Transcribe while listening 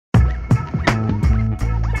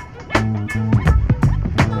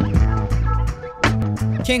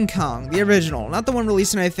King Kong, the original, not the one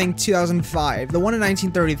released in I think 2005. The one in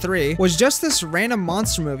 1933 was just this random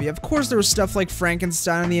monster movie. Of course there was stuff like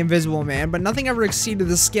Frankenstein and the Invisible Man, but nothing ever exceeded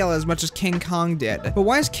the scale as much as King Kong did. But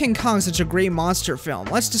why is King Kong such a great monster film?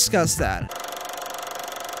 Let's discuss that.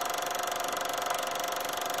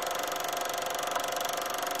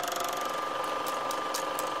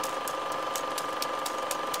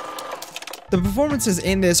 The performances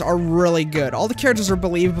in this are really good. All the characters are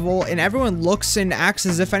believable, and everyone looks and acts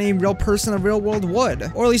as if any real person in the real world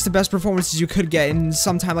would. Or at least the best performances you could get in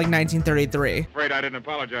sometime like 1933. Afraid I didn't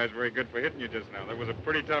apologize very good for hitting you just now. That was a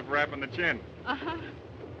pretty tough rap on the chin.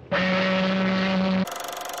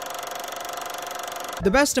 The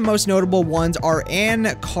best and most notable ones are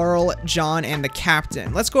Anne, Carl, John, and the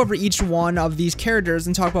Captain. Let's go over each one of these characters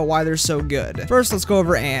and talk about why they're so good. First, let's go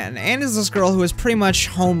over Anne. Anne is this girl who is pretty much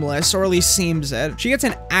homeless, or at least seems it. She gets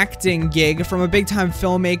an acting gig from a big-time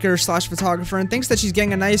filmmaker slash photographer and thinks that she's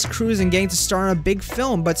getting a nice cruise and getting to star in a big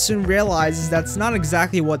film, but soon realizes that's not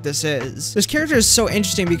exactly what this is. This character is so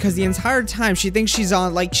interesting because the entire time she thinks she's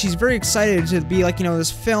on, like, she's very excited to be, like, you know, this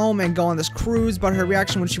film and go on this cruise, but her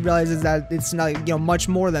reaction when she realizes that it's not, you know, much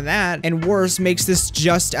more than that, and worse, makes this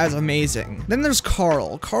just as amazing. Then there's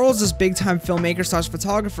Carl. Carl's this big-time filmmaker slash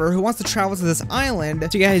photographer who wants to travel to this island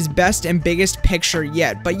to get his best and biggest picture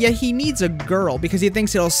yet, but yet he needs a girl because he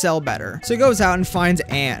thinks it'll sell better. So he goes out and finds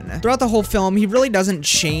Anne. Throughout the whole film, he really doesn't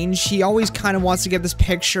change. He always kind of wants to get this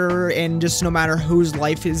picture, and just no matter whose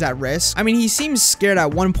life is at risk. I mean, he seems scared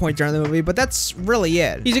at one point during the movie, but that's really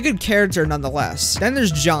it. He's a good character nonetheless. Then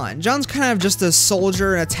there's John. John's kind of just a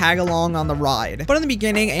soldier and a tag-along on the ride. But in the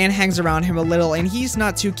beginning, Anne hangs around him a little, and he's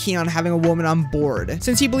not too keen on having a woman on board,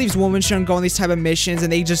 since he believes women shouldn't go on these type of missions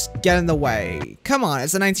and they just get in the way. Come on,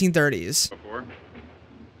 it's the 1930s. Before?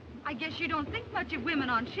 I guess you don't think much of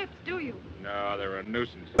women on ships, do you? No, they're a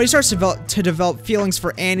nuisance. But he starts to develop feelings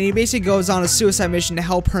for Anne, and he basically goes on a suicide mission to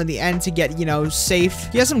help her in the end to get, you know, safe.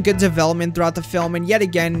 He has some good development throughout the film, and yet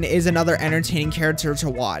again is another entertaining character to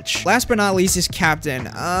watch. Last but not least is Captain.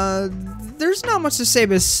 There's not much to say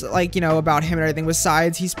like, you know, about him and everything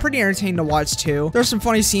besides he's pretty entertaining to watch too. There's some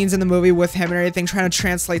funny scenes in the movie with him and everything trying to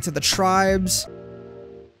translate to the tribes.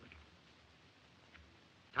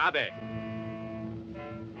 Tabe.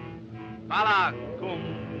 Pala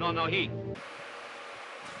kum no no hi.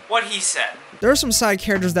 What he said. There are some side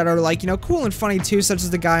characters that are, like, you know, cool and funny too, such as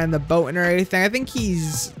the guy on the boat and everything. I think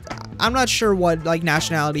I'm not sure what, like,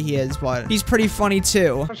 nationality he is, but he's pretty funny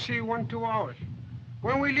too. I'll see 1-2 hours.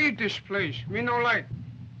 When we leave this place, we no light.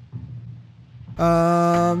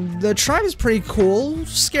 The tribe is pretty cool,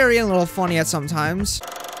 scary and a little funny at sometimes.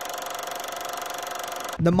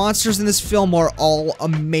 The monsters in this film are all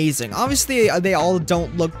amazing. Obviously, they all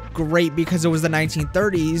don't look great because it was the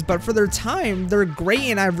 1930s, but for their time, they're great,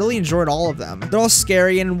 and I really enjoyed all of them. They're all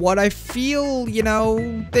scary, and what I feel, you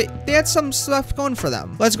know, they had some stuff going for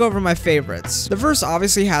them. Let's go over my favorites. The first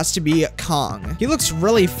obviously has to be Kong. He looks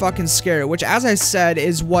really fucking scary, which, as I said,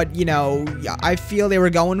 is what, you know, I feel they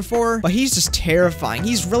were going for, but he's just terrifying.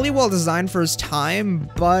 He's really well designed for his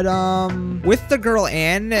time, but, with the girl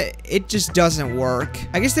Anne, it just doesn't work.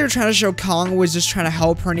 I guess they were trying to show Kong was just trying to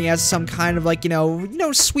help her, and he has some kind of, like, you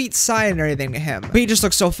know, sweet side and everything to him. But he just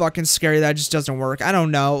looks so fucking scary that it just doesn't work. I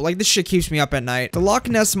don't know. Like, this shit keeps me up at night. The Loch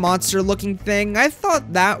Ness monster looking thing, I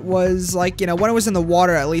thought that was, like, you know, when it was in the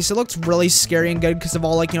water at least, it looked really scary and good because of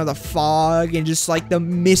all, like, you know, the fog and just, like, the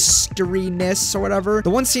mysteryness or whatever. The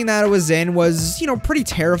one scene that it was in was, you know, pretty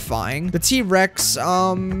terrifying. The T-Rex, you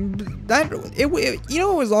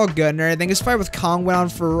know, it was all good and everything. His fight with Kong went on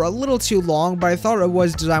for a little too long, but I thought it was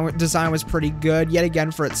design was pretty good, yet again,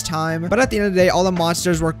 for its time. But at the end of the day, all the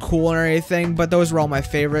monsters were cool and everything, but those were all my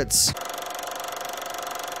favorites.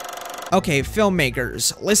 Okay,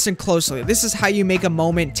 filmmakers, listen closely. This is how you make a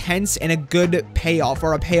moment tense and a good payoff,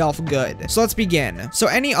 or a payoff good. So let's begin. So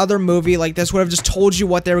any other movie like this would have just told you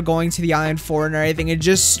what they were going to the island for and everything, and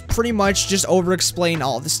just pretty much just over-explain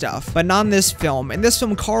all the stuff. But not in this film. In this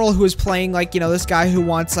film, Carl, who is playing, like, you know, this guy who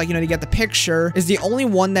wants, like, you know, to get the picture, is the only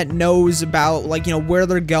one that knows about, like, you know, where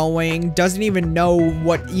they're going, doesn't even know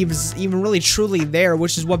what is even really truly there,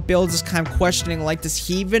 which is what builds this kind of questioning, like, does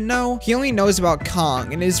he even know? He only knows about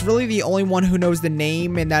Kong, and is really the only one who knows the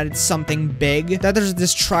name and that it's something big, that there's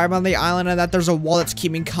this tribe on the island, and that there's a wall that's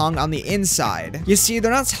keeping Kong on the inside. You see, they're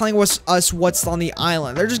not telling us what's on the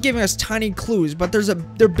island. They're just giving us tiny clues, but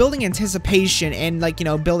they're building anticipation and, like, you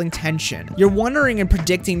know, building tension. You're wondering and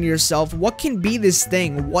predicting to yourself, what can be this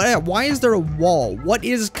thing? Why is there a wall? What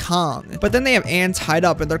is Kong? But then they have Anne tied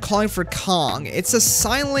up and they're calling for Kong. It's a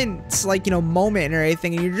silent, like, you know, moment and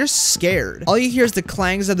everything, and you're just scared. All you hear is the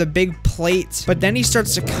clangs of the big plate, but then he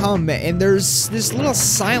starts to come, moment and there's this little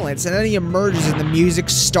silence and then he emerges and the music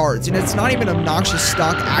starts, and it's not even obnoxious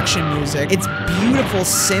stock action music. It's beautiful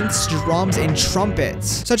synths, drums, and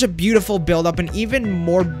trumpets. Such a beautiful build up and even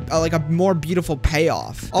more like a more beautiful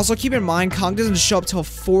payoff. Also keep in mind Kong doesn't show up till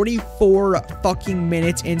 44 fucking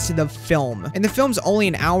minutes into the film, and the film's only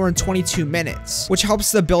an hour and 22 minutes, which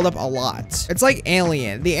helps the build up a lot. It's like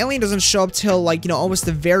Alien. The alien doesn't show up till like, you know, almost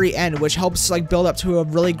the very end, which helps like build up to a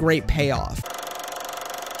really great payoff.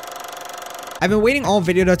 I've been waiting all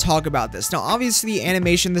video to talk about this. Now, obviously, the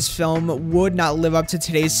animation in this film would not live up to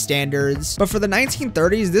today's standards, but for the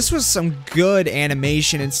 1930s, this was some good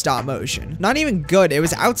animation in stop motion. Not even good, it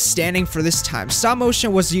was outstanding for this time. Stop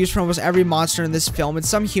motion was used for almost every monster in this film, and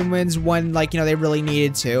some humans when, like, you know, they really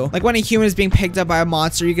needed to. Like, when a human is being picked up by a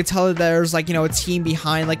monster, you could tell that there's, like, you know, a team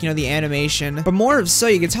behind, like, you know, the animation. But more so,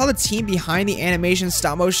 you could tell the team behind the animation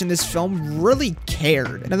stop motion in this film really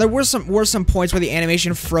cared. Now, there were some points where the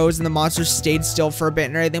animation froze and the monster stayed still for a bit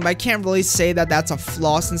and everything, but I can't really say that that's a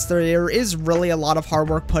flaw since there is really a lot of hard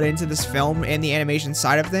work put into this film and the animation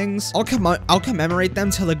side of things. I'll commemorate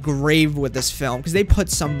them to the grave with this film because they put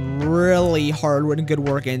some really hard and good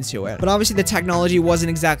work into it. But obviously the technology wasn't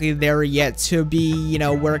exactly there yet to be, you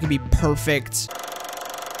know, where it could be perfect.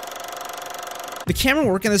 The camera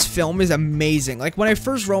work in this film is amazing. Like, when I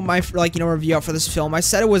first wrote my, like, you know, review out for this film, I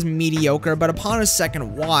said it was mediocre, but upon a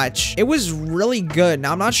second watch, it was really good.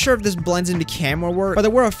 Now, I'm not sure if this blends into camera work, but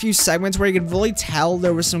there were a few segments where you could really tell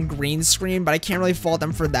there was some green screen, but I can't really fault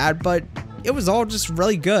them for that, but it was all just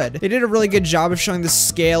really good. They did a really good job of showing the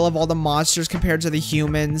scale of all the monsters compared to the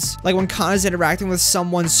humans. Like, when Khan is interacting with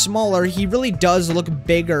someone smaller, he really does look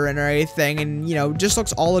bigger and everything, and, you know, just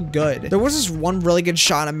looks all good. There was this one really good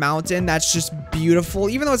shot on a mountain that's just beautiful.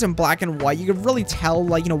 Even though it's in black and white, you could really tell,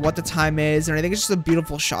 like, you know, what the time is and everything. It's just a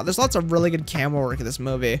beautiful shot. There's lots of really good camera work in this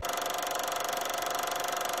movie.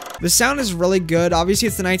 The sound is really good. Obviously,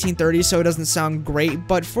 it's the 1930s, so it doesn't sound great,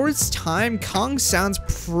 but for its time, Kong sounds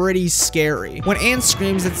pretty scary. When Anne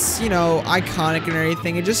screams, it's, you know, iconic and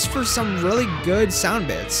everything, and just for some really good sound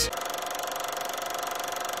bits.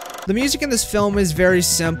 The music in this film is very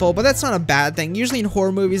simple, but that's not a bad thing. Usually in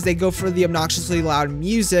horror movies, they go for the obnoxiously loud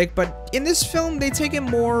music, but in this film, they take a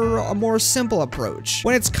more simple approach.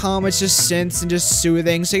 When it's calm, it's just synths and just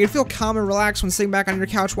soothing, so you can feel calm and relaxed when sitting back on your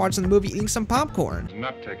couch watching the movie, eating some popcorn. I'm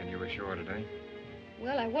not taking you ashore today.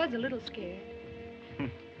 Well, I was a little scared.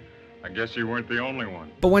 I guess you weren't the only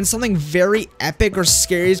one. But when something very epic or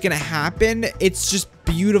scary is gonna happen, it's just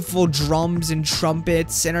beautiful drums and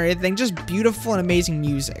trumpets and everything, just beautiful and amazing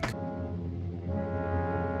music.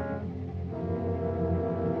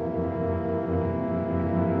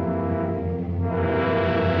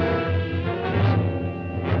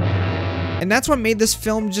 And that's what made this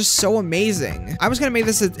film just so amazing. I was gonna make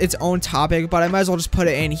this its own topic, but I might as well just put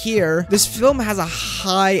it in here. This film has a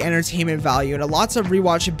high entertainment value and lots of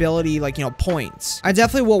rewatchability, like, you know, points. I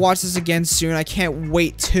definitely will watch this again soon. I can't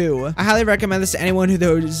wait to. I highly recommend this to anyone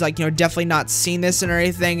who's, like, you know, definitely not seen this and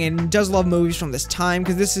everything and does love movies from this time,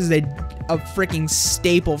 because this is a freaking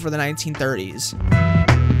staple for the 1930s.